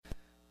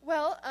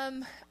Well,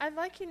 I'd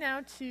like you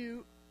now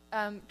to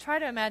try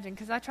to imagine,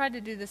 because I tried to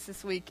do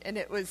this week, and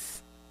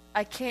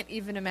I can't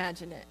even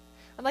imagine it.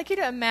 I'd like you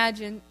to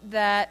imagine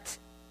that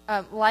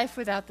life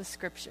without the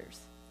scriptures,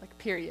 like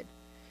period.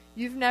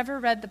 You've never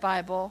read the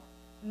Bible.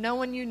 No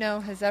one you know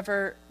has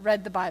ever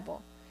read the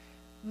Bible.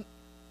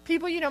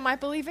 People you know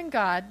might believe in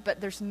God, but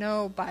there's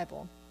no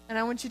Bible. And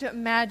I want you to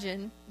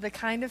imagine the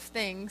kind of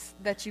things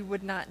that you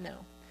would not know.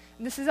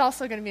 And this is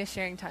also going to be a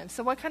sharing time.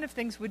 So what kind of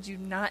things would you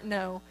not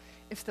know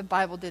if the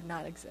Bible did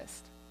not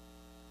exist?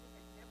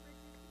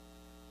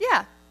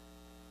 Yeah,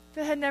 if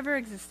it had never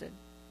existed.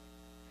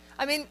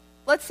 I mean,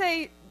 let's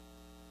say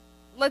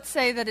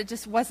that it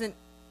just wasn't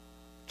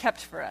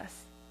kept for us.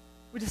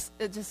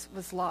 It just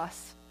was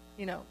lost.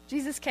 You know,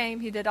 Jesus came,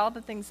 he did all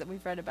the things that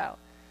we've read about,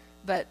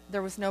 but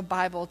there was no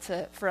Bible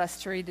for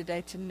us to read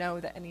today to know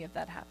that any of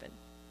that happened.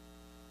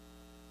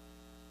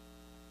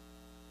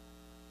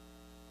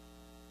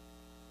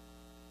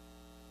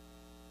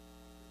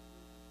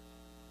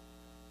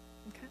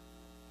 Okay.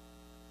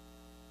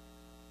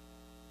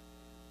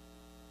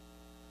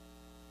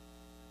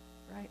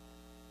 Right.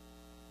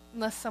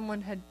 Unless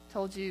someone had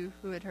told you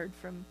who had heard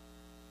from.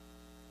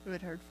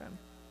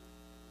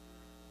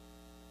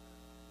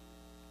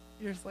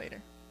 Years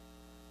later.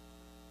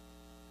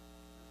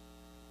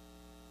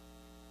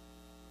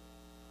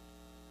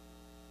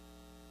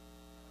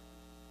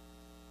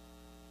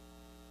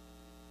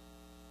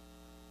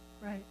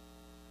 Right.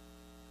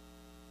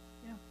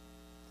 Yeah.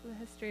 So the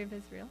history of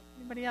Israel.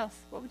 Anybody else?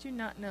 What would you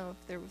not know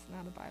if there was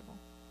not a Bible?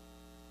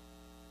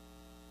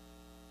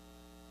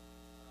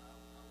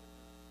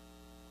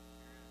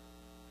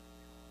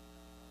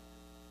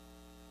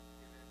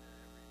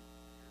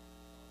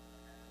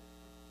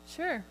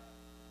 Sure.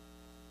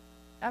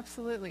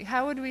 Absolutely.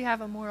 How would we have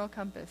a moral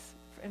compass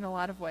in a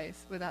lot of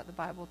ways without the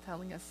Bible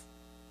telling us,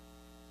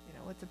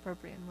 what's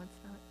appropriate and what's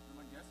not?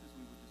 My guess is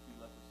we would just be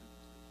left with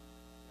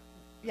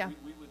superstition. Yeah.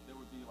 There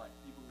would be like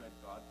people who had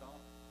God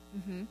thoughts,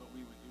 Mm-hmm. but it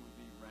would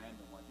be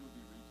random, like it would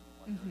be regional.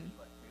 Like there would be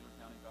like Taylor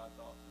County God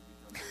thoughts, and we'd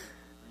go to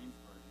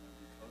Greensburg, and it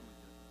would be totally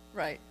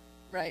different.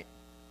 Right.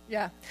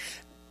 Yeah.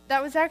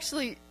 That was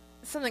actually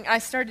something I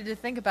started to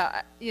think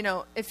about.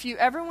 If you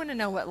ever want to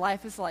know what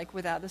life is like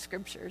without the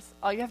scriptures,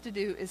 all you have to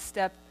do is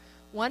step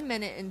 1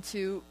 minute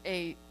into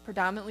a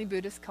predominantly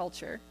Buddhist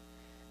culture,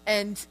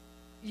 and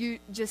you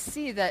just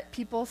see that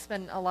people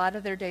spend a lot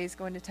of their days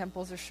going to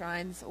temples or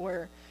shrines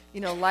or,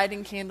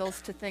 lighting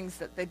candles to things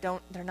that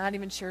they're not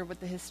even sure what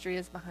the history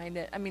is behind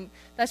it. I mean,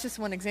 that's just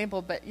one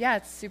example, but yeah,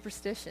 it's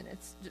superstition.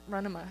 It's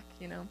run amok,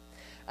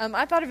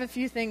 I thought of a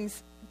few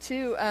things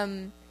too.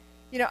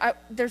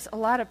 There's a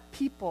lot of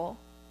people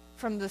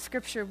from the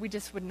scripture we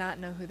just would not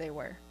know who they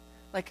were.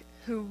 Like,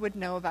 who would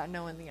know about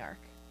Noah and the ark?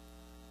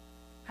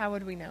 How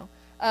would we know?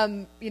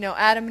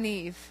 Adam and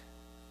Eve,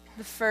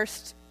 the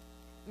first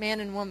man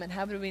and woman,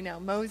 how would we know?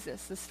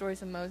 Moses, the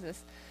stories of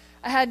Moses.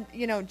 I had,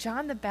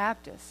 John the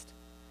Baptist.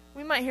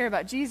 We might hear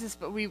about Jesus,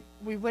 but we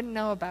wouldn't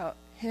know about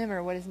him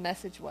or what his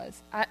message was.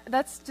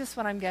 That's just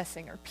what I'm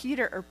guessing. Or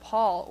Peter or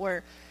Paul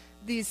or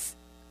these,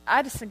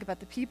 I just think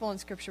about the people in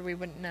Scripture we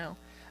wouldn't know.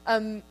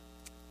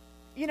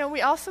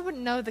 We also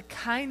wouldn't know the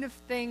kind of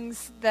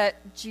things that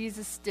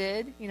Jesus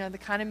did, the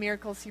kind of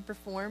miracles he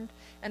performed,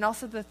 and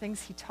also the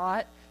things he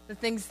taught, the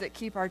things that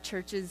keep our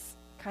churches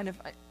kind of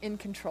in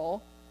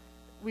control.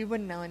 We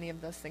wouldn't know any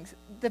of those things.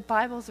 The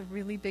Bible's a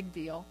really big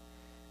deal.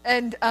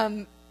 And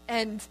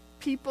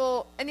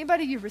people,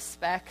 anybody you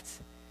respect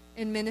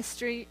in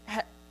ministry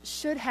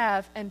should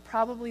have and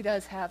probably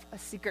does have a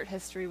secret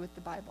history with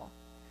the Bible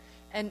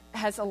and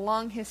has a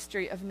long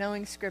history of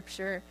knowing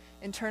Scripture,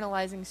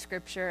 internalizing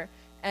Scripture,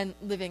 and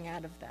living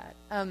out of that.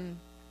 And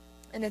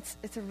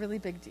it's a really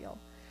big deal.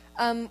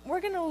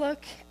 We're going to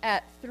look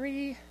at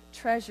 3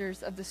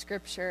 treasures of the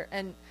Scripture,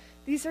 and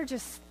these are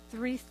just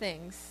 3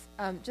 things,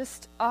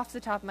 just off the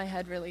top of my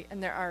head, really,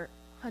 and there are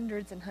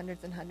hundreds and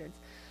hundreds and hundreds.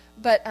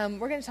 But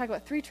we're going to talk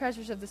about 3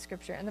 treasures of the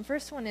Scripture, and the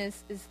first one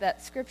is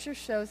that Scripture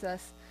shows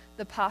us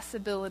the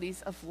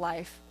possibilities of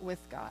life with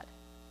God.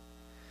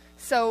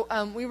 So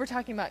we were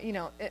talking about,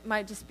 it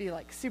might just be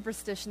like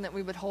superstition that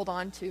we would hold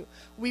on to.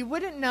 We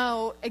wouldn't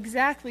know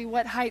exactly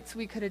what heights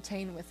we could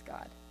attain with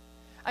God.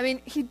 I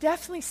mean, he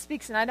definitely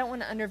speaks, and I don't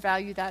want to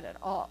undervalue that at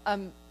all.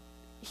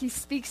 He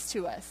speaks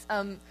to us.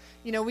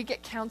 We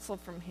get counsel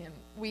from him.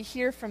 We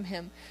hear from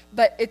him.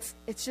 But it's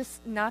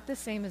just not the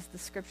same as the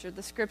Scripture.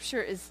 The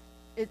Scripture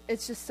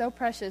it's just so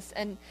precious,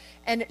 and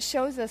it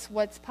shows us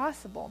what's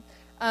possible.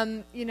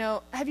 Have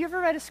you ever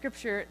read a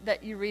Scripture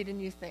that you read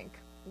and you think,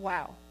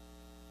 wow,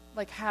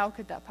 like how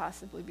could that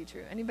possibly be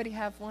true? Anybody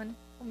have one?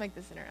 We'll make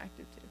this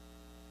interactive too.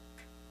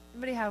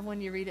 Anybody have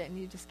one you read it and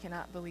you just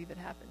cannot believe it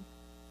happened?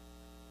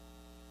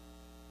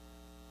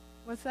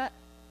 What's that?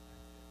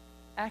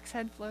 Axe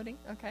head floating?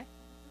 Okay.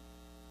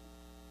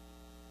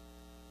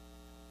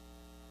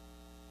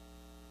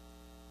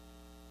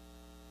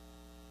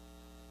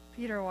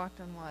 Peter walked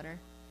on water.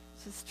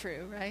 This is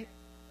true, right?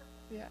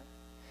 Yeah.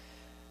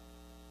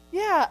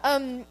 Yeah,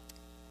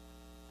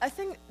 I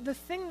think the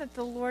thing that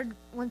the Lord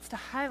wants to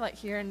highlight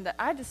here, and that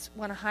I just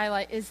want to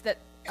highlight, is that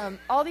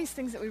all these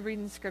things that we read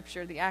in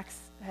Scripture, the axe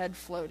head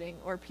floating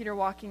or Peter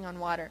walking on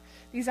water,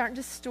 these aren't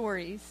just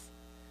stories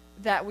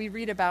that we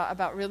read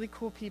about really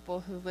cool people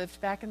who lived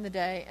back in the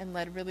day and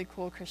led really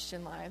cool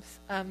Christian lives.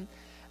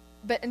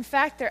 But in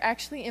fact, they're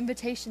actually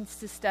invitations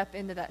to step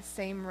into that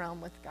same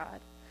realm with God.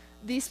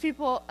 These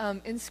people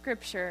in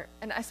Scripture,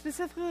 and I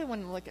specifically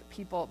want to look at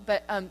people,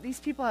 but these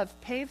people have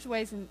paved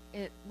ways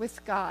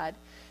with God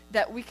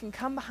that we can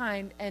come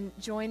behind and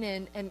join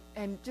in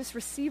and just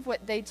receive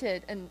what they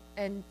did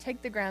and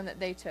take the ground that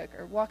they took,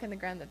 or walk in the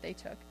ground that they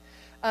took.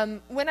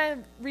 When I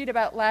read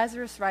about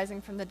Lazarus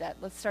rising from the dead,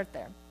 let's start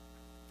there.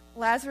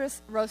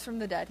 Lazarus rose from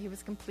the dead. He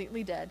was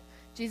completely dead.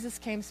 Jesus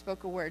came,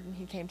 spoke a word, and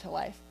he came to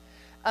life.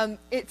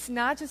 It's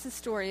not just a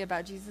story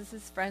about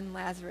Jesus' friend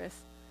Lazarus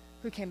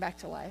who came back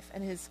to life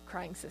and his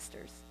crying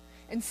sisters.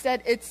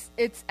 Instead,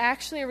 it's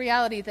actually a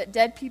reality that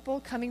dead people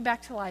coming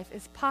back to life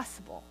is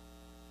possible.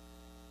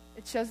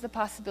 It shows the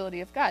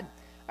possibility of God.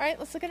 All right,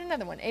 let's look at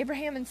another one.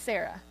 Abraham and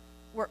Sarah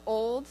were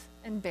old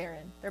and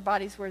barren. Their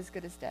bodies were as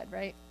good as dead,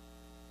 right?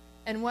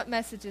 And what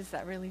message is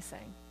that really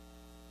saying?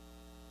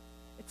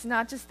 It's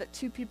not just that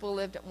two people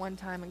lived at one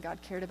time and God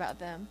cared about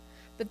them,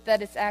 but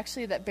that it's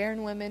actually that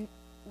barren women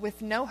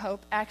with no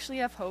hope actually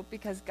have hope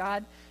because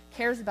God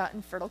cares about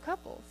infertile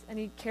couples, and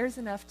he cares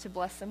enough to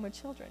bless them with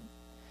children.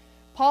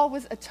 Paul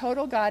was a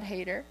total God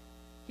hater.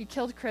 He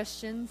killed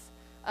Christians.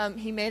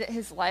 He made it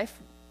his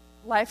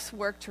life's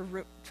work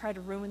to try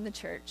to ruin the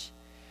church.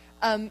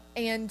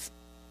 And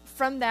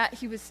from that,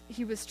 he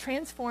was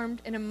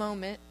transformed in a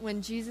moment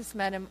when Jesus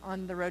met him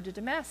on the road to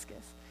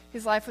Damascus.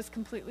 His life was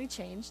completely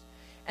changed.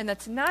 And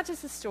that's not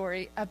just a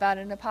story about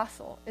an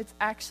apostle. It's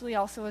actually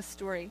also a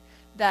story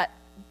that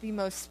the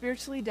most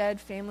spiritually dead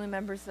family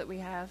members that we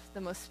have,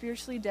 the most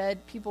spiritually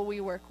dead people we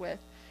work with,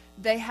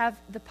 they have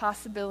the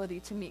possibility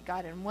to meet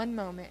God in one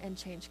moment and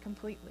change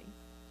completely.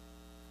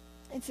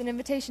 It's an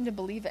invitation to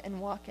believe it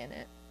and walk in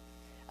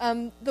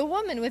it. The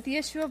woman with the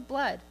issue of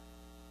blood,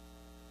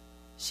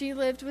 she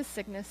lived with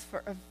sickness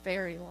for a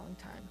very long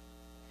time.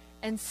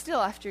 And still,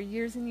 after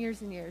years and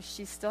years and years,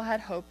 she still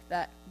had hope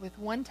that with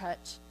one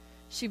touch,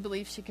 she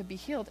believed she could be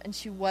healed, and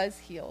she was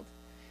healed.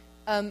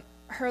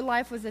 Her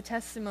life was a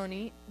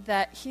testimony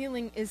that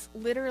healing is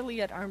literally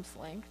at arm's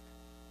length,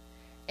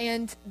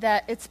 and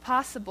that it's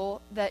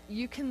possible that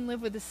you can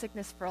live with a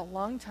sickness for a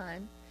long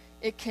time.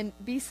 It can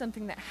be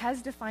something that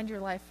has defined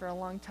your life for a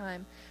long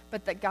time,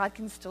 but that God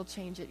can still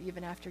change it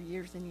even after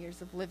years and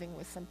years of living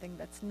with something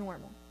that's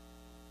normal.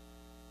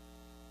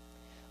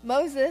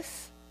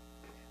 Moses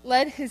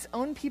led his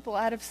own people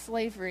out of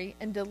slavery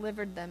and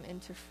delivered them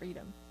into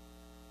freedom.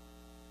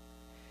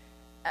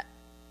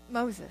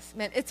 Moses,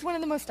 man, it's one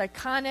of the most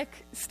iconic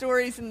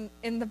stories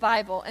in the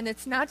Bible, and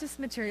it's not just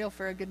material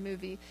for a good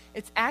movie.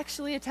 It's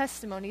actually a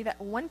testimony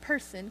that one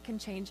person can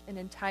change an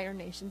entire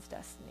nation's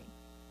destiny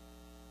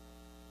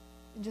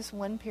in just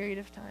one period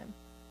of time.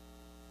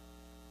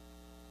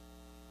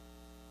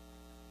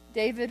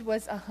 David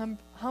was a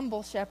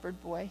humble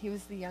shepherd boy. He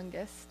was the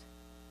youngest.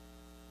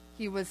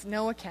 He was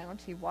no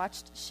account. He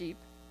watched sheep.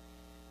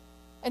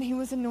 And he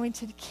was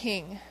anointed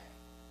king,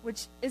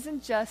 which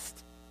isn't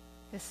just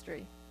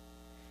history.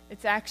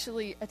 It's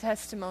actually a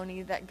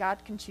testimony that God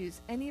can choose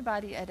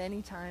anybody at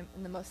any time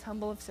in the most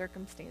humble of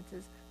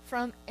circumstances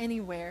from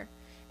anywhere,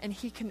 and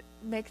he can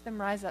make them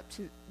rise up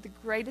to the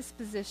greatest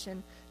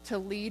position to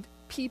lead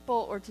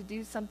people or to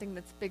do something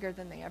that's bigger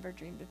than they ever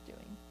dreamed of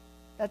doing.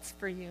 That's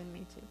for you and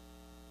me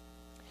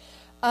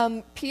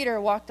too. Peter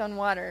walked on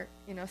water.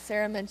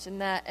 Sarah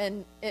mentioned that,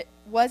 and it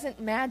wasn't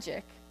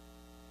magic.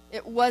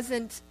 It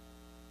wasn't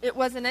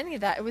any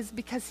of that. It was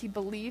because he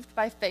believed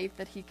by faith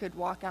that he could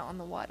walk out on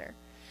the water.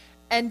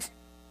 And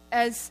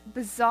as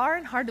bizarre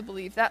and hard to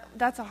believe,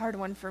 that's a hard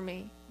one for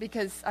me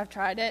because I've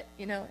tried it.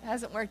 It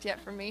hasn't worked yet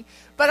for me.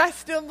 But I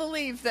still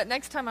believe that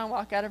next time I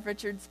walk out of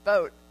Richard's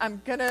boat,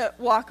 I'm going to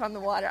walk on the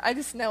water. I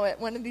just know it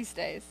one of these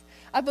days.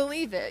 I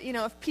believe it.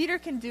 If Peter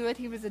can do it,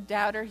 he was a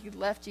doubter. He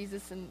left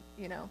Jesus and,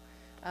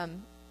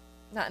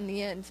 not in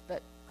the end,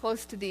 but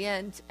close to the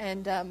end.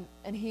 And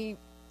he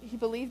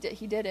believed it.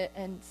 He did it.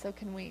 And so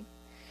can we. And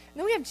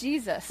then we have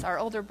Jesus, our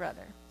older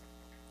brother.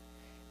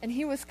 And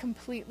he was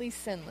completely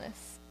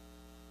sinless.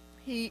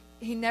 He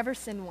never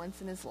sinned once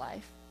in his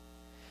life.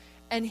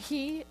 And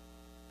he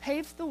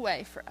paved the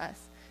way for us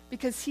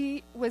because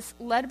he was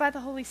led by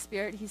the Holy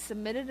Spirit. He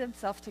submitted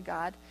himself to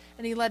God,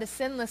 and he led a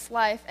sinless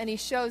life, and he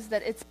shows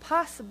that it's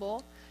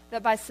possible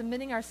that by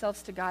submitting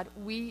ourselves to God,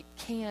 we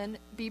can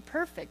be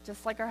perfect,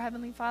 just like our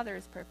Heavenly Father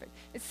is perfect.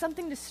 It's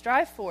something to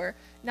strive for,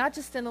 not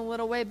just in a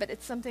little way, but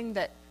it's something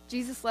that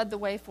Jesus led the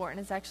way for and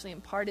is actually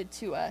imparted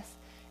to us.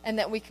 And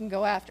that we can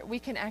go after. We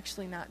can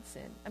actually not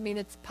sin. I mean,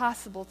 it's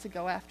possible to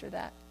go after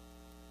that.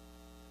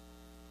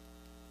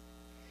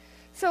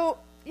 So,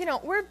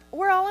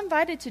 we're all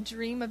invited to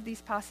dream of these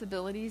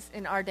possibilities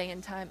in our day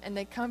and time, and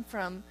they come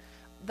from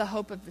the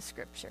hope of the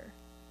Scripture.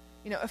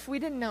 If we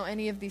didn't know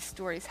any of these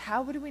stories,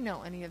 how would we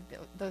know any of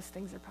those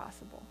things are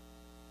possible?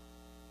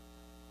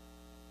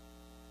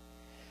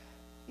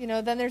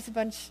 Then there's a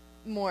bunch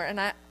more, and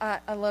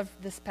I love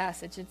this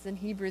passage. It's in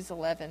Hebrews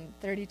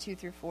 11:32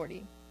 through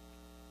 40.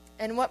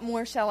 And what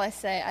more shall I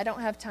say? I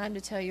don't have time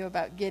to tell you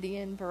about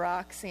Gideon,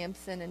 Barak,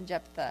 Samson, and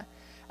Jephthah,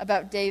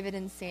 about David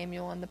and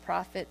Samuel and the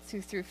prophets,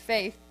 who through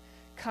faith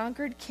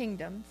conquered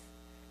kingdoms,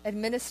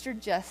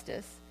 administered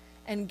justice,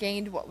 and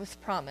gained what was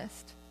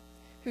promised,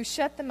 who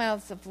shut the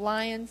mouths of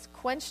lions,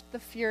 quenched the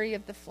fury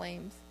of the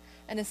flames,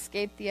 and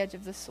escaped the edge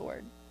of the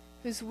sword,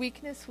 whose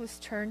weakness was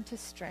turned to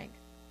strength,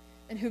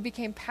 and who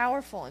became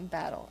powerful in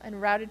battle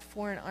and routed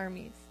foreign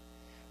armies.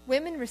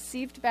 Women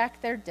received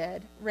back their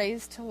dead,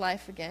 raised to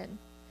life again.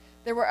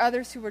 There were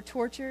others who were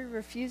tortured,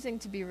 refusing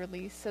to be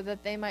released so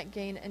that they might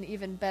gain an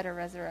even better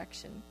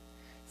resurrection.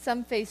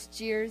 Some faced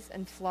jeers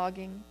and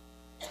flogging,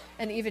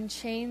 and even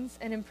chains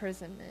and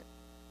imprisonment.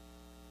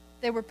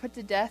 They were put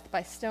to death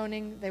by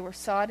stoning, they were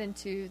sawed in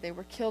two, they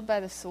were killed by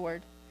the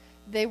sword.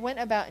 They went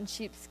about in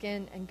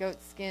sheepskin and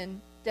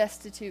goatskin,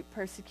 destitute,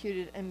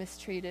 persecuted, and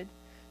mistreated.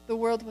 The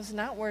world was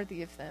not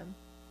worthy of them.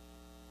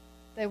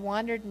 They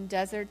wandered in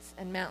deserts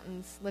and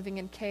mountains, living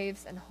in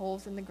caves and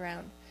holes in the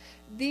ground.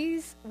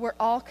 These were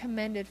all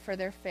commended for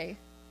their faith,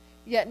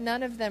 yet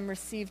none of them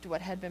received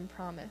what had been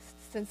promised,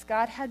 since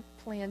God had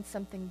planned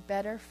something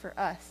better for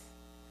us,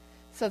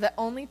 so that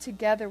only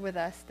together with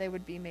us they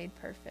would be made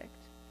perfect.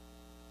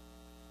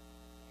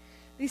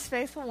 These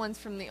faithful ones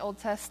from the Old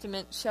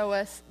Testament show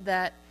us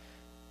that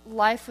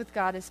life with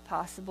God is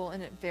possible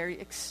in a very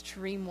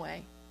extreme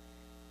way.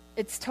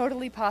 It's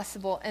totally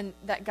possible, and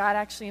that God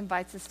actually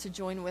invites us to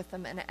join with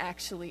them and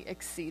actually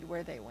exceed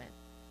where they went.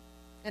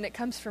 And it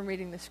comes from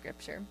reading the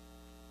Scripture.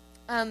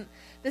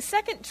 The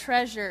second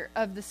treasure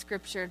of the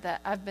Scripture that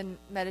I've been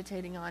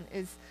meditating on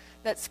is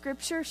that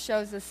Scripture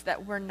shows us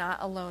that we're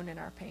not alone in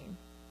our pain.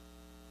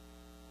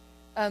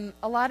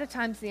 A lot of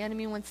times the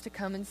enemy wants to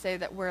come and say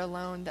that we're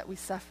alone, that we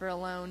suffer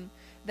alone,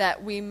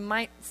 that we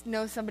might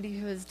know somebody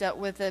who has dealt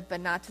with it, but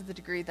not to the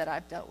degree that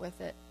I've dealt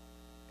with it,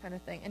 kind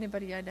of thing.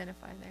 Anybody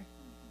identify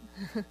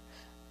there?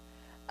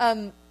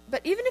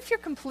 But even if you're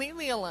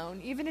completely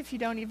alone, even if you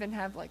don't even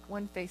have like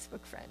one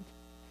Facebook friend,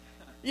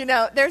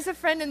 there's a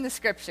friend in the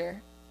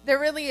Scripture. There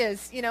really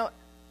is,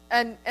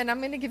 and I'm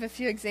going to give a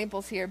few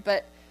examples here,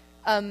 but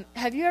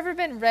have you ever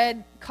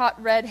been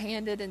caught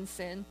red-handed in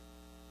sin?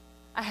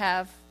 I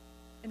have.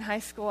 In high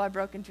school, I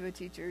broke into a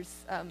teacher's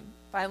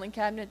filing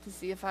cabinet to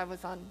see if I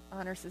was on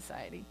Honor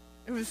Society.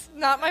 It was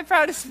not my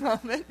proudest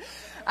moment.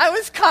 I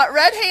was caught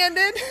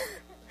red-handed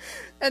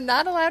and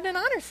not allowed in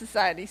Honor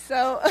Society.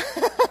 So,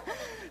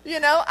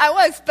 I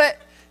was. But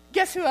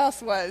guess who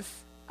else was?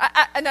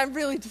 And I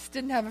really just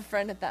didn't have a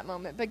friend at that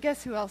moment. But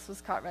guess who else was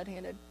caught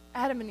red-handed?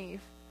 Adam and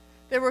Eve.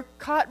 They were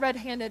caught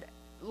red-handed,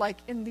 like,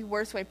 in the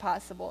worst way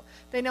possible.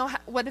 They know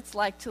what it's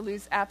like to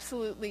lose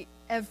absolutely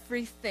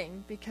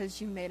everything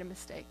because you made a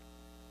mistake.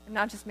 And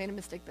not just made a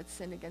mistake, but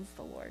sinned against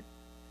the Lord.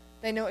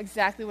 They know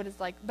exactly what it's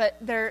like. But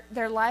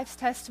their life's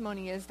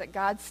testimony is that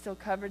God still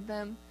covered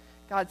them,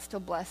 God still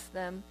blessed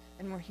them,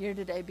 and we're here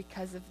today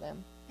because of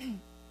them.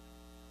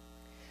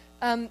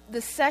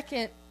 The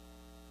second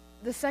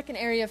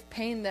area of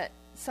pain that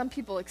some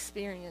people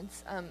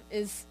experience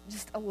is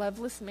just a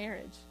loveless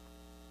marriage.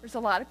 There's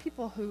a lot of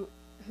people who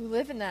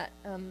live in that,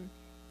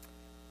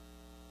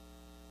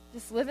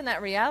 just live in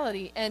that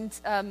reality. And,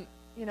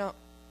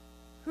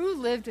 who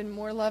lived in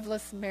more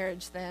loveless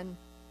marriage than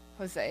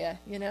Hosea,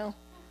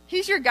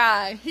 He's your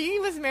guy. He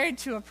was married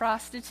to a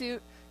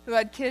prostitute who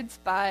had kids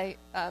by,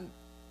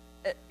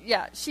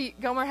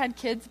 Gomer had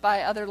kids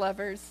by other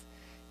lovers,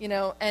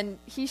 and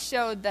he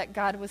showed that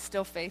God was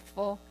still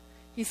faithful.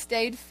 He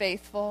stayed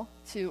faithful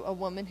to a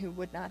woman who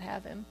would not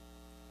have him.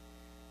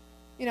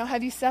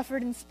 Have you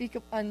suffered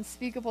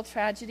unspeakable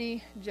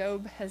tragedy?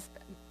 Job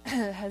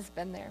has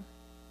been there.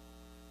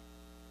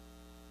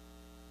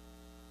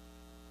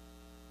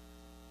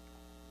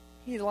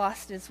 He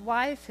lost his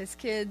wife, his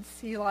kids.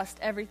 He lost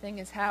everything,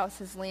 his house,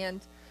 his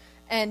land.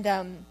 And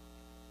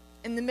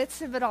in the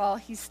midst of it all,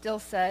 he still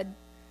said,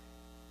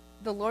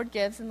 the Lord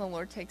gives and the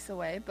Lord takes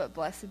away, but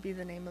blessed be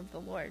the name of the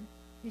Lord.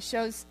 He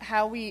shows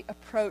how we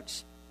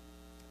approach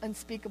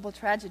unspeakable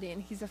tragedy,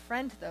 and he's a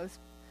friend to those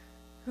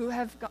who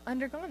have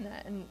undergone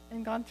that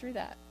and gone through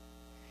that.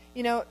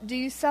 Do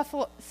you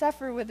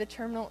suffer with a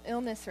terminal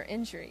illness or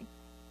injury?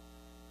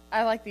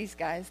 I like these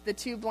guys. The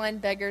two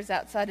blind beggars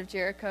outside of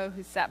Jericho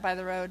who sat by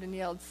the road and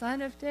yelled, "Son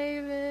of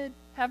David,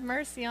 have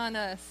mercy on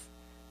us."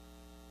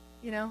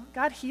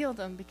 God healed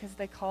them because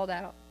they called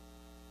out.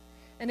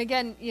 And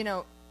again,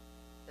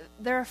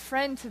 they're a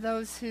friend to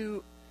those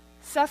who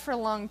suffer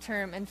long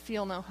term and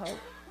feel no hope.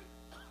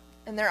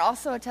 And they're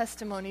also a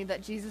testimony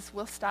that Jesus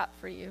will stop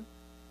for you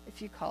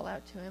if you call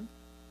out to him.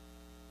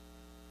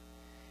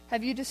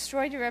 Have you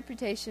destroyed your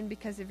reputation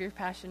because of your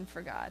passion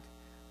for God?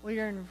 Well,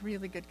 you're in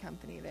really good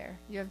company there.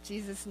 You have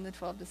Jesus and the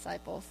 12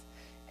 disciples.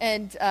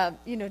 And,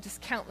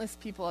 just countless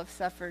people have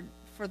suffered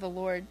for the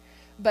Lord.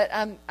 But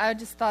I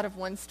just thought of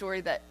one story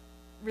that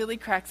really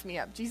cracks me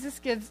up. Jesus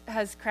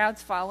has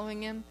crowds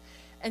following him,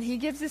 and he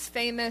gives this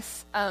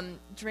famous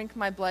drink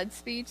my blood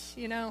speech,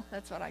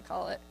 that's what I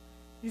call it.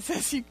 He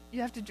says, you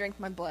have to drink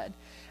my blood.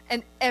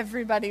 And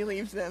everybody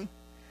leaves him.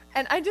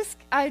 And I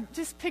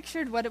just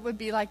pictured what it would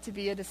be like to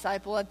be a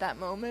disciple at that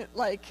moment.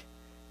 Like,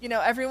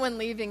 everyone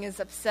leaving is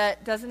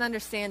upset, doesn't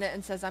understand it,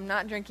 and says, I'm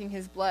not drinking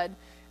his blood.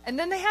 And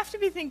then they have to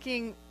be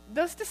thinking,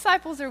 those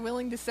disciples are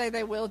willing to say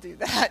they will do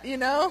that,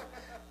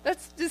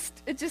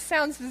 it just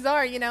sounds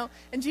bizarre,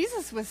 And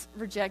Jesus was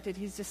rejected.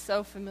 He's just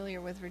so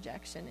familiar with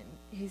rejection,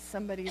 and he's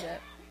somebody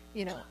that,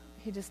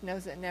 he just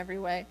knows it in every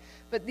way.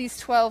 But these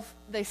 12,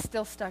 they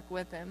still stuck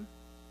with him.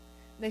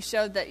 They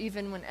showed that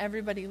even when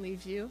everybody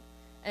leaves you,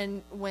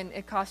 and when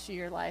it costs you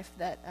your life,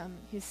 that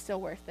he's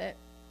still worth it.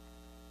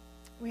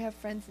 We have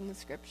friends in the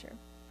Scripture.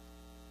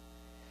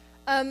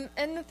 And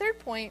the third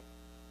point,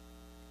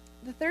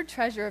 the third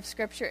treasure of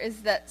Scripture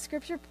is that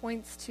Scripture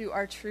points to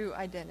our true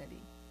identity.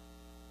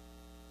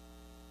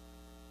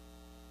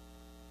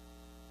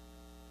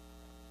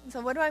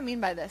 So what do I mean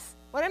by this?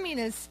 What I mean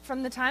is,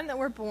 from the time that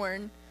we're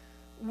born,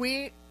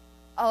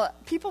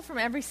 people from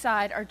every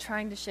side are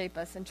trying to shape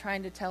us and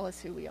trying to tell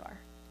us who we are,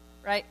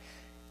 right?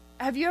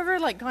 Have you ever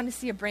gone to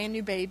see a brand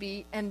new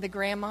baby and the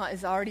grandma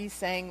is already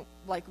saying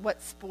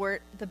what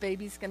sport the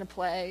baby's going to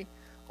play,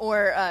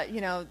 or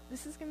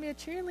this is going to be a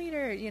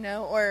cheerleader,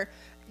 or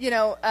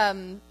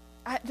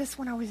this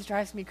one always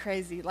drives me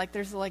crazy.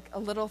 There's a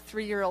little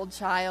 3-year-old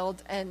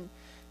child and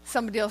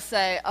somebody will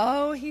say,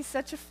 "Oh, he's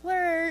such a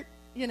flirt,"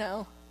 I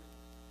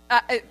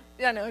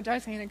know it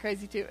drives Hannah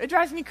crazy too. It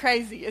drives me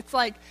crazy. It's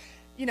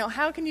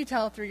how can you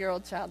tell a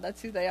 3-year-old child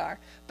that's who they are?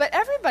 But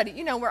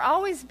everybody, we're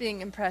always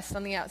being impressed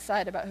on the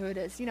outside about who it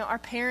is. Our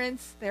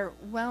parents, they're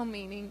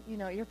well-meaning.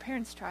 Your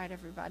parents tried,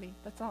 everybody.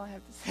 That's all I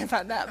have to say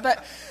about that.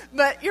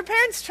 But your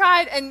parents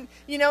tried, and,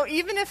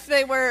 even if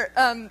they were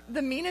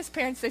the meanest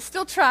parents, they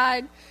still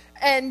tried.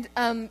 But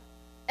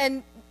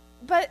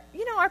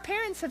our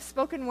parents have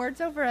spoken words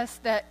over us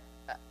that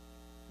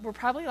were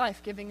probably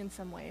life-giving in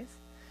some ways,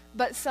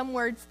 but some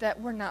words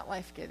that were not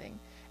life-giving.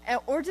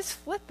 Or just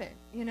flippant,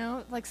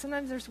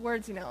 sometimes there's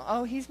words,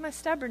 "Oh, he's my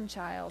stubborn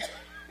child."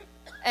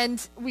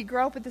 And we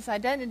grow up with this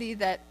identity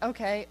that,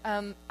 okay,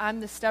 I'm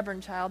the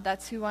stubborn child.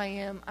 That's who I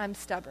am. I'm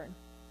stubborn.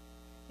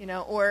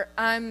 Or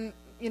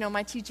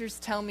my teachers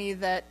tell me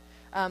that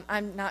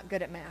I'm not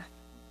good at math.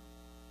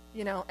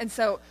 And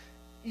so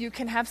you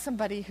can have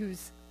somebody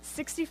who's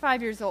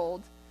 65 years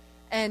old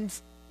and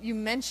you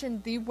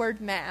mention the word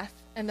math,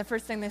 and the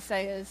first thing they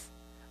say is,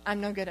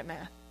 "I'm no good at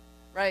math."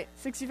 Right?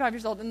 65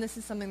 years old, and this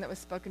is something that was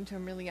spoken to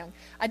him really young.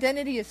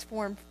 Identity is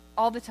formed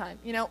all the time,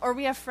 or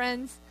we have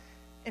friends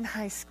in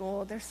high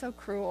school. They're so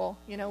cruel.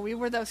 We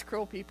were those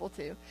cruel people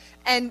too.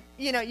 And,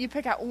 you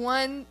pick out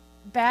one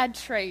bad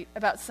trait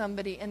about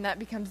somebody, and that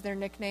becomes their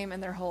nickname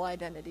and their whole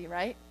identity,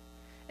 right?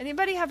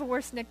 Anybody have a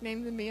worse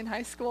nickname than me in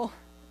high school?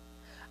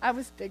 I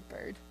was Big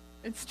Bird.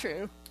 It's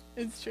true.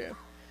 It's true.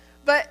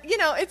 But,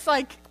 it's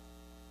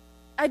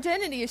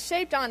identity is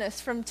shaped on us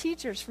from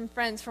teachers, from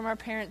friends, from our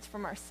parents,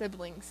 from our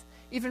siblings.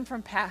 Even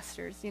from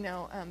pastors,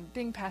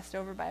 being passed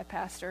over by a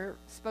pastor,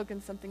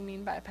 spoken something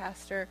mean by a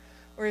pastor,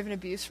 or even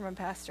abuse from a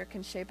pastor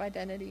can shape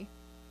identity.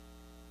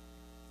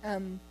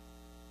 We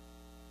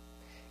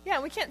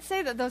can't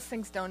say that those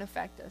things don't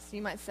affect us.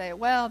 You might say,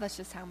 well, that's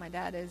just how my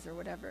dad is or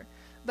whatever.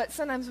 But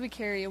sometimes we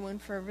carry a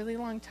wound for a really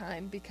long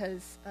time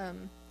because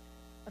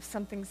of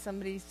something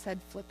somebody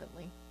said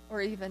flippantly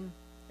or even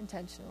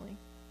intentionally.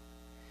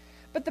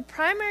 But the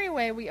primary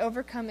way we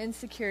overcome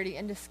insecurity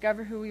and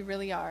discover who we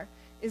really are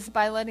is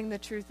by letting the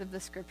truth of the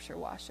Scripture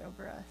wash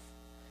over us.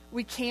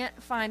 We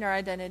can't find our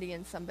identity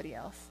in somebody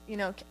else.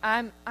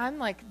 I'm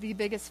the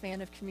biggest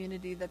fan of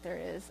community that there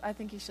is. I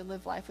think you should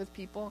live life with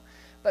people,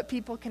 but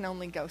people can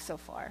only go so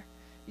far.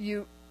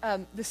 The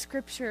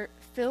Scripture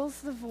fills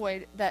the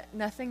void that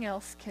nothing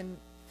else can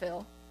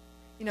fill.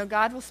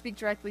 God will speak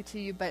directly to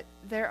you, but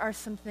there are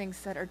some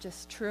things that are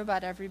just true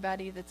about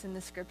everybody that's in the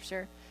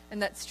Scripture,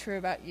 and that's true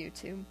about you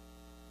too.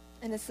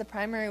 And it's the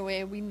primary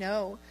way we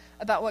know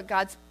about what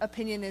God's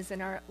opinion is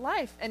in our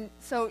life. And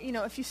so,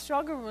 if you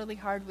struggle really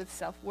hard with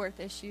self-worth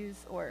issues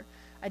or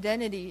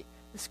identity,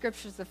 the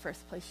Scripture is the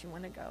first place you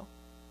want to go.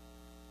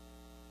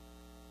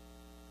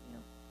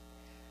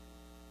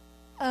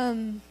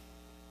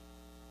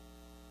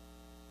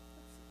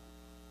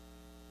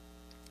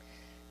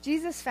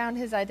 Jesus found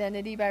his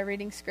identity by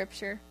reading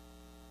Scripture.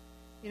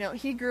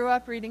 He grew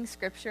up reading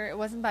Scripture. It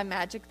wasn't by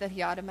magic that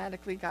he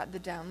automatically got the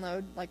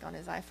download on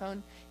his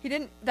iPhone.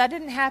 That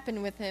didn't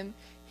happen with him.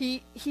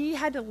 He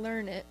had to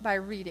learn it by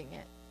reading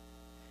it.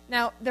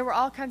 Now, there were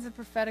all kinds of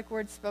prophetic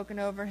words spoken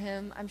over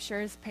him. I'm sure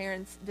his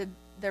parents did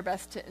their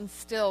best to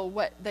instill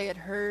what they had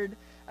heard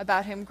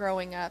about him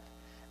growing up.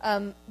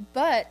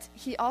 But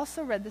he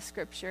also read the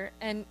Scripture,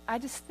 and I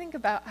just think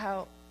about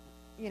how,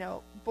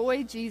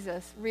 boy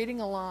Jesus reading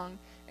along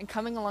and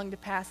coming along to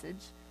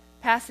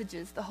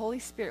passages, the Holy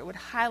Spirit would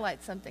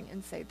highlight something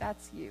and say,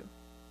 "That's you."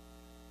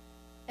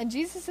 And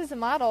Jesus is a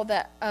model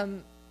that,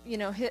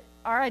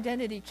 our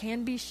identity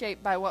can be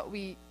shaped by what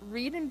we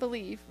read and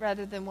believe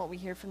rather than what we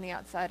hear from the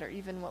outside or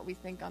even what we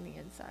think on the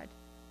inside.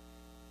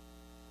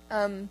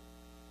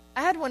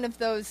 I had one of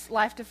those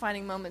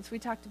life-defining moments. We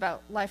talked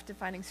about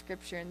life-defining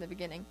scripture in the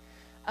beginning.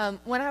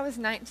 When I was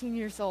 19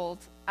 years old,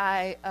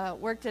 I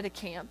worked at a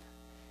camp,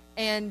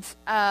 and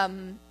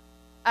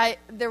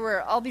there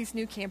were all these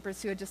new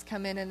campers who had just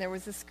come in, and there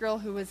was this girl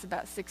who was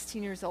about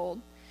 16 years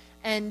old,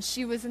 and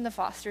she was in the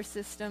foster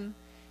system,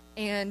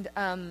 and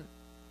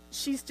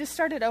she's just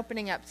started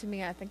opening up to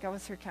me. I think I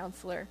was her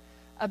counselor,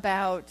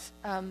 about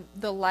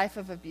the life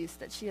of abuse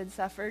that she had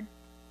suffered.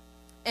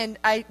 And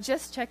I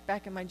just checked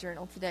back in my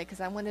journal today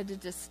because I wanted to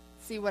just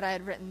see what I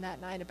had written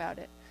that night about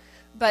it.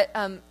 But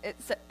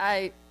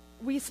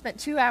we spent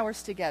 2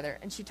 hours together,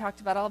 and she talked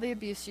about all the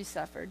abuse she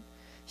suffered.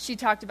 She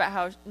talked about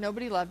how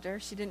nobody loved her.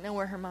 She didn't know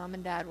where her mom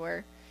and dad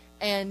were.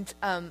 And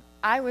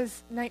I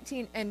was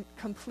 19 and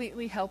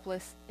completely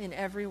helpless in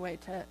every way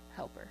to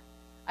help her.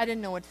 I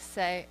didn't know what to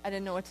say. I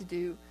didn't know what to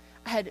do.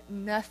 I had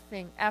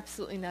nothing,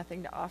 absolutely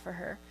nothing to offer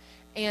her.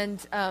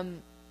 And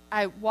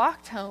I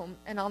walked home,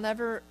 and I'll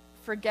never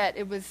forget,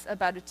 it was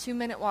about a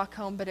 2-minute walk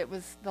home, but it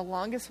was the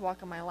longest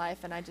walk of my life,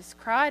 and I just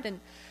cried, and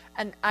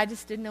I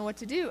just didn't know what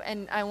to do.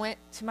 And I went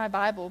to my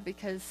Bible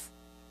because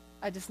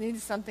I just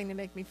needed something to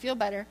make me feel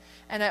better,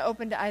 and I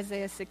opened to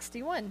Isaiah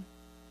 61.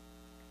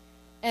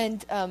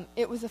 And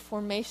it was a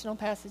formational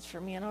passage for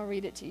me, and I'll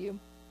read it to you.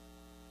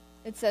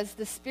 It says,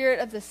 "The Spirit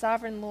of the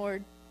Sovereign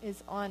Lord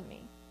is on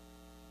me,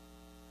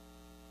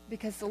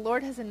 because the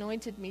Lord has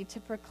anointed me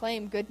to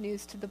proclaim good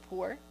news to the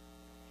poor.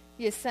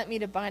 He has sent me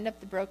to bind up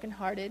the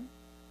brokenhearted,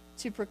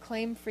 to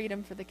proclaim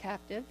freedom for the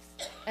captives,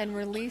 and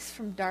release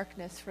from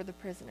darkness for the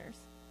prisoners,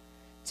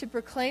 to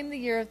proclaim the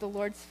year of the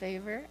Lord's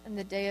favor and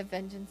the day of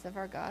vengeance of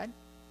our God,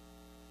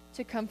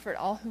 to comfort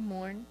all who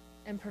mourn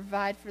and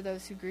provide for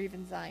those who grieve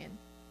in Zion,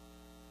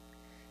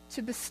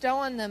 to bestow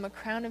on them a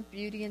crown of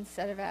beauty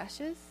instead of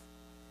ashes,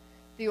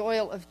 the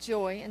oil of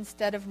joy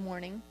instead of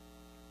mourning,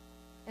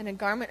 and a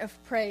garment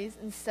of praise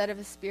instead of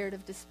a spirit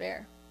of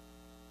despair."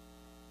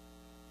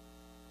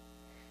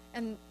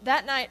 And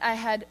that night I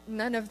had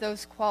none of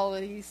those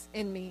qualities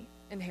in me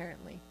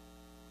inherently.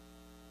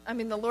 I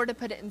mean, the Lord had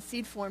put it in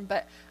seed form,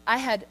 but I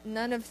had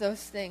none of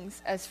those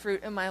things as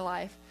fruit in my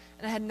life,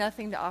 and I had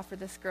nothing to offer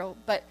this girl.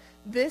 But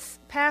this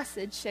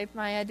passage shaped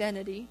my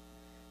identity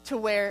to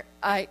where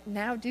I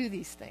now do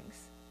these things.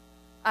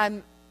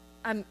 I'm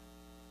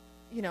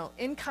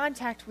in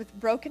contact with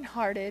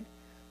brokenhearted,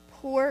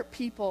 poor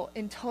people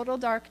in total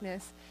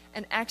darkness,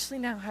 and actually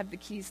now have the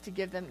keys to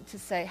give them, to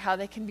say how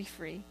they can be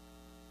free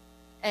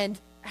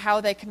and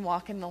how they can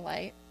walk in the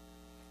light.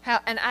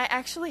 And I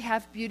actually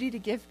have beauty to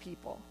give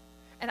people.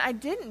 And I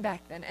didn't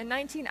back then. At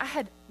 19, I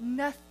had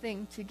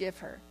nothing to give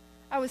her.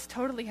 I was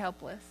totally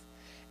helpless.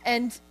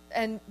 And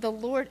the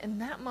Lord in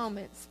that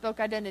moment spoke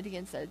identity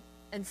and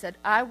said,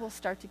 "I will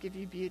start to give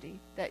you beauty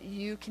that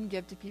you can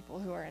give to people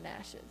who are in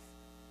ashes."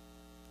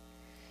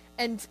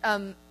 And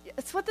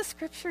it's what the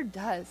Scripture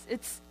does.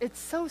 It's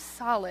so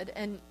solid,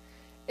 and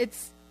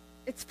it's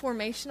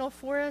formational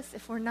for us.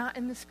 If we're not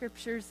in the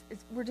Scriptures,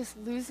 we're just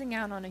losing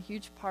out on a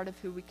huge part of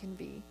who we can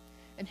be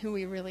and who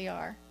we really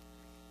are.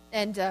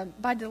 And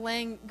by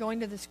delaying going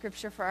to the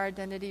Scripture for our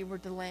identity, we're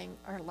delaying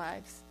our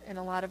lives in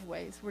a lot of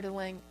ways. We're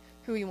delaying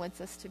who He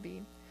wants us to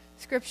be.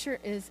 Scripture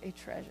is a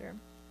treasure.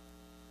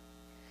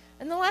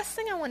 And the last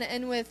thing I want to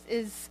end with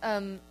is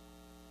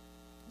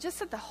just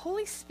that the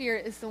Holy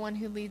Spirit is the one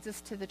who leads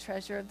us to the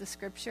treasure of the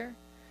Scripture.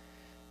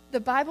 The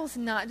Bible's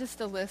not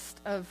just a list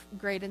of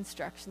great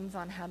instructions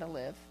on how to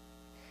live.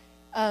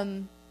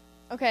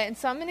 Okay, and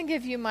so I'm going to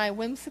give you my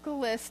whimsical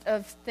list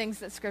of things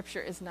that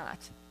Scripture is not,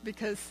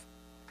 because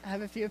I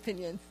have a few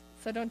opinions,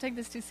 so don't take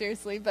this too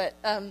seriously. But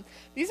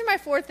these are my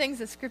 4 things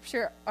that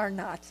Scripture are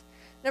not.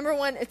 Number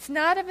 1, it's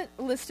not a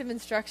list of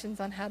instructions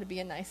on how to be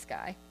a nice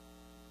guy.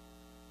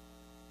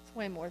 It's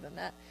way more than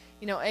that.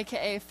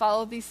 AKA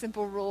follow these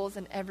simple rules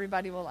and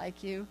everybody will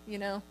like you,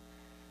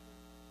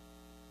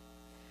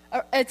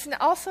 It's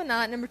also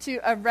not, number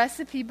 2, a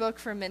recipe book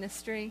for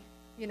ministry,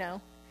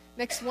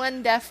 Mix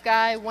 1 deaf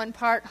guy, 1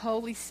 part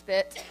holy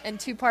spit, and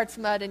 2 parts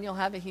mud, and you'll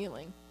have a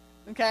healing.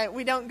 Okay?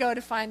 We don't go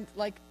to find,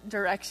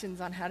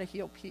 directions on how to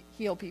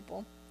heal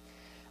people.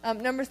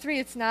 Number 3,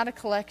 it's not a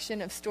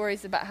collection of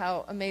stories about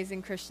how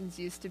amazing Christians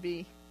used to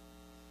be.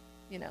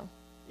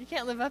 You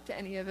can't live up to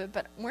any of it,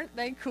 but weren't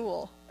they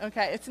cool?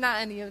 Okay, it's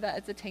not any of that.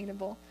 It's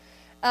attainable.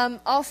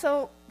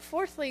 Also,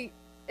 fourthly,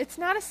 it's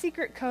not a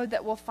secret code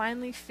that we'll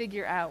finally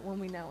figure out when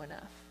we know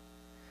enough.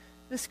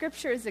 The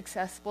Scripture is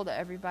accessible to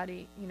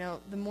everybody.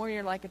 The more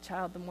you're like a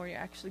child, the more you're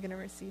actually going to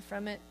receive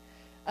from it.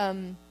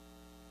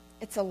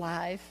 It's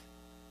alive.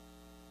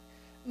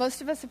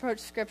 Most of us approach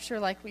Scripture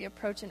like we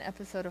approach an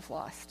episode of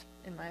Lost,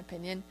 in my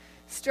opinion,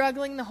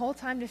 struggling the whole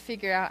time to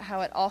figure out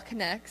how it all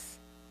connects,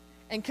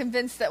 and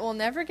convinced that we'll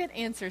never get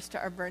answers to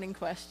our burning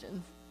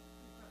questions.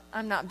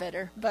 I'm not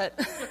bitter, but...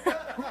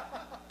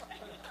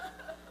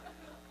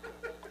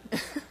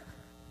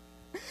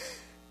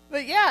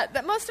 But yeah,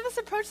 that most of us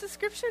approach the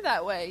Scripture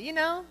that way,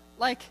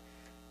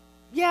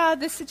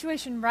 this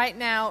situation right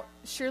now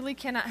surely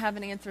cannot have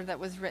an answer that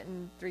was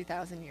written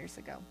 3,000 years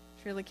ago.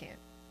 Surely can't.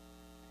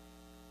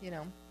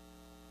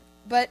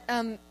 But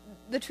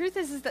the truth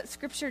is that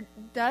Scripture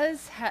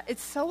does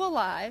it's so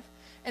alive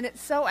and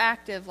it's so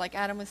active, like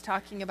Adam was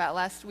talking about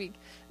last week,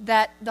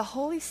 that the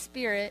Holy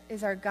Spirit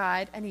is our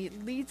guide and he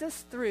leads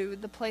us through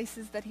the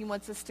places that he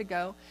wants us to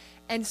go.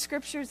 And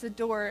Scripture is a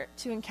door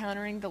to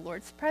encountering the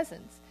Lord's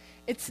presence.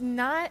 It's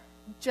not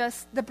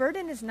just, the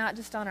burden is not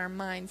just on our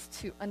minds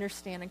to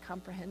understand and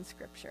comprehend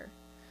Scripture.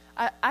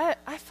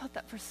 I felt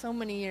that for so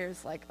many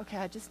years, like, okay,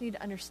 I just need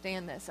to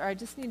understand this, or I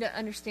just need to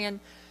understand,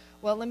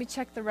 well, let me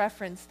check the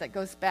reference that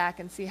goes back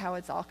and see how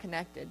it's all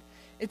connected.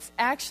 It's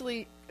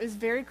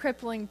very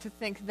crippling to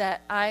think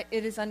that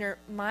it is under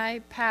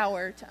my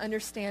power to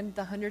understand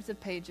the hundreds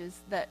of pages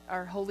that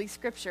are Holy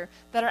Scripture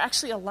that are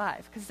actually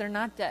alive, because they're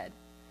not dead.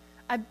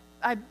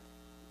 I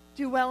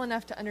do well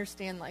enough to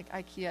understand, like,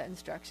 IKEA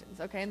instructions,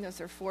 okay, and those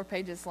are 4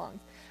 pages long.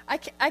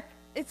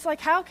 It's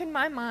like, how can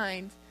my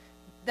mind,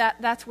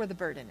 that's where the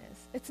burden is.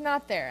 It's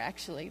not there,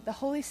 actually. The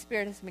Holy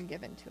Spirit has been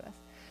given to us.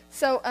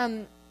 So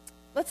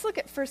let's look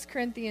at 1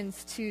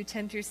 Corinthians 2,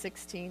 10 through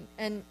 16.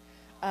 And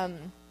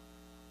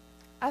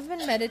I've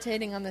been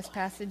meditating on this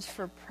passage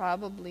for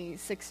probably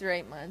 6 or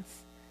 8 months.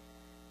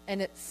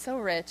 And it's so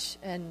rich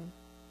and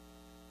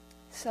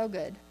so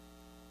good.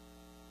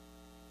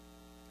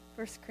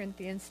 1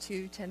 Corinthians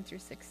 2, 10 through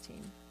 16.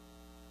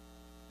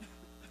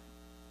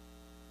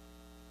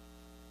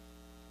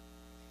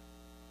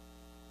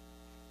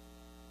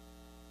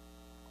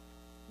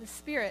 The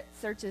Spirit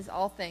searches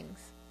all things,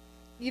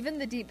 even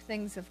the deep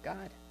things of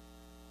God.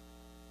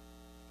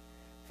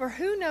 For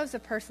who knows a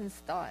person's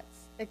thoughts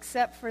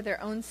except for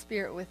their own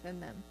spirit within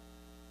them?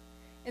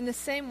 In the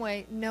same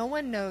way, no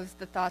one knows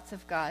the thoughts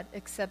of God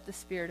except the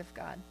Spirit of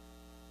God.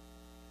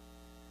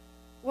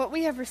 What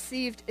we have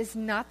received is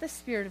not the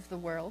spirit of the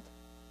world,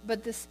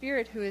 but the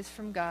Spirit who is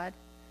from God,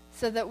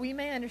 so that we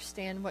may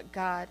understand what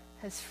God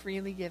has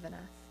freely given us.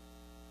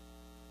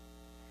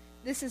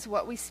 This is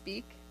what we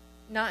speak,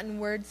 not in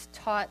words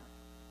taught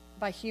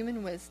by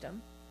human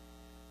wisdom,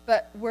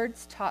 but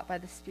words taught by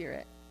the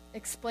Spirit,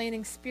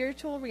 explaining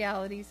spiritual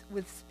realities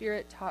with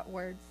Spirit-taught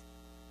words.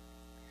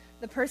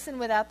 The person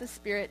without the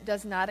Spirit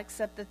does not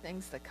accept the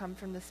things that come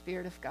from the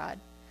Spirit of God,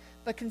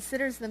 but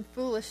considers them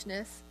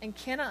foolishness and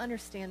cannot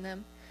understand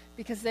them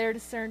because they are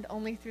discerned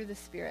only through the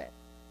Spirit.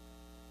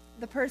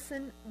 The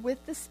person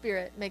with the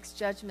Spirit makes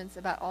judgments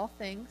about all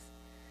things,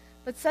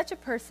 but such a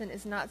person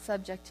is not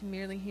subject to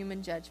merely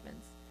human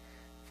judgments.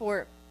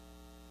 For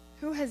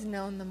who has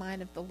known the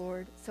mind of the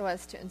Lord so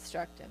as to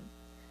instruct him?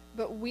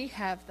 But we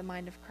have the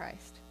mind of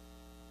Christ.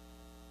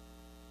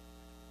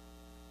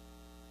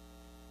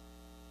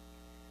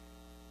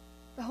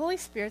 The Holy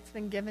Spirit's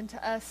been given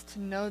to us to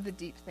know the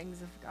deep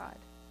things of God.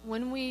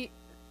 When we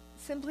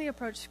simply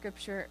approach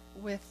Scripture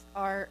with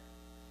our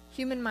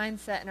human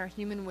mindset and our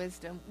human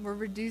wisdom, we're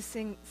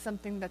reducing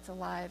something that's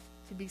alive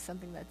to be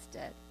something that's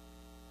dead.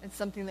 It's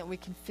something that we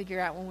can figure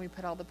out when we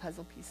put all the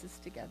puzzle pieces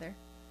together.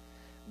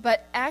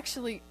 But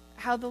actually,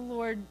 how the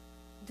Lord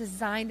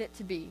designed it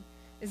to be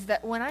is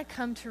that when I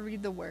come to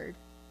read the Word,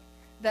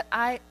 that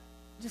I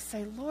just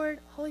say, Lord,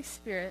 Holy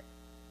Spirit,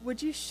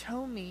 would you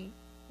show me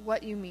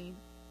what you mean?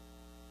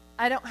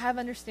 I don't have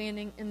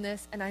understanding in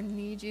this, and I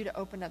need you to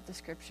open up the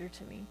Scripture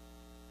to me.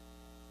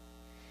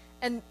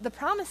 And the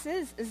promise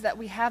is that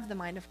we have the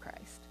mind of Christ.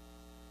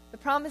 The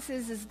promise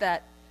is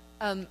that,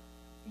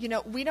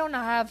 we don't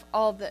have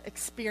all the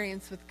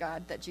experience with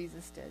God that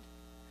Jesus did.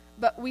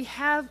 But we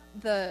have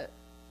the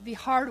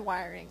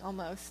hardwiring,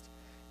 almost,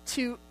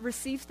 to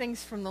receive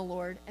things from the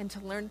Lord and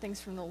to learn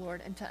things from the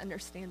Lord and to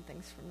understand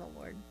things from the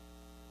Lord.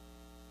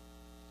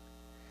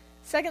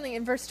 Secondly,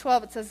 in verse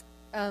 12, it says,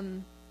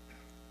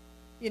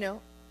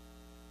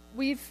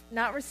 we've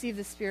not received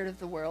the spirit of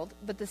the world,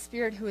 but the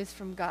Spirit who is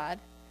from God,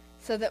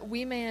 so that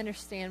we may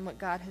understand what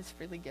God has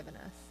freely given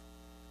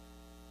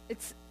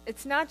us.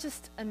 It's not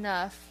just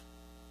enough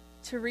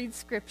to read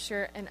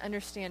Scripture and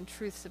understand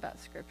truths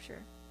about Scripture,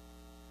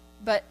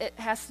 but it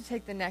has to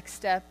take the next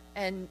step,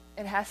 and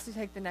it has to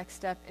take the next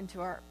step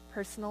into our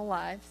personal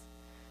lives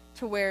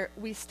to where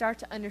we start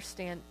to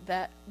understand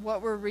that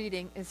what we're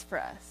reading is for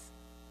us,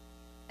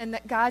 and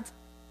that God's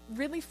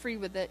really free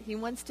with it. He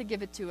wants to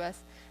give it to us,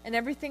 and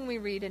everything we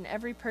read and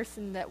every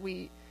person that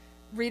we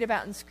read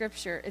about in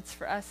Scripture, it's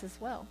for us as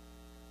well.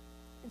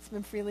 It's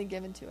been freely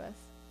given to us.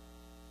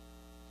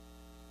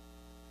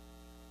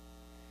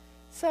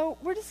 So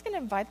we're just going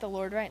to invite the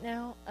Lord right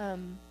now to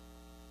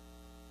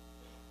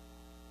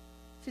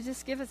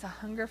just give us a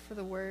hunger for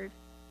the Word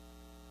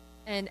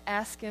and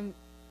ask Him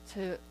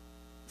to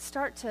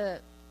start to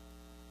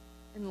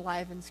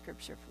enliven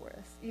Scripture for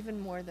us,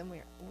 even more than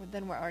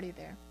we're already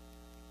there.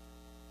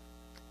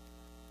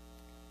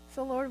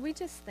 So Lord, we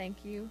just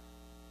thank you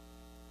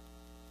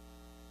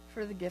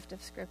for the gift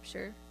of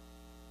Scripture.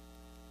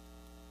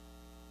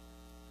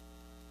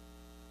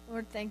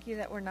 Lord, thank you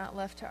that we're not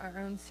left to our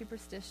own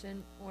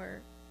superstition or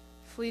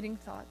fleeting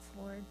thoughts,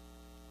 Lord.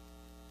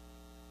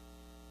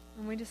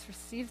 And we just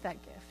receive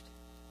that gift.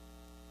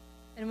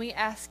 And we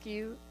ask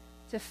you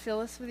to fill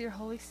us with your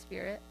Holy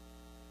Spirit,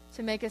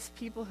 to make us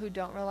people who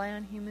don't rely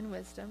on human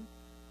wisdom,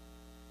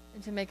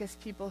 and to make us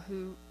people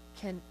who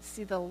can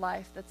see the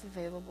life that's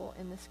available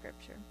in the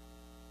Scripture.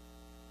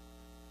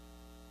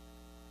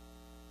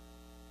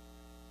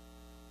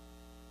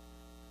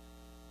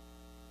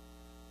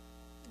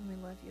 And we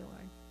love you,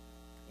 Lord.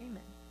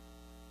 Amen.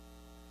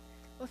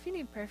 Well, if you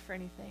need prayer for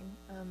anything,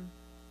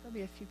 there'll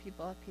be a few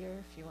people up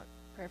here if you want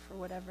prayer for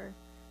whatever.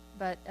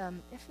 But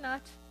if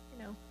not,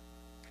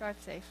 drive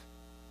safe.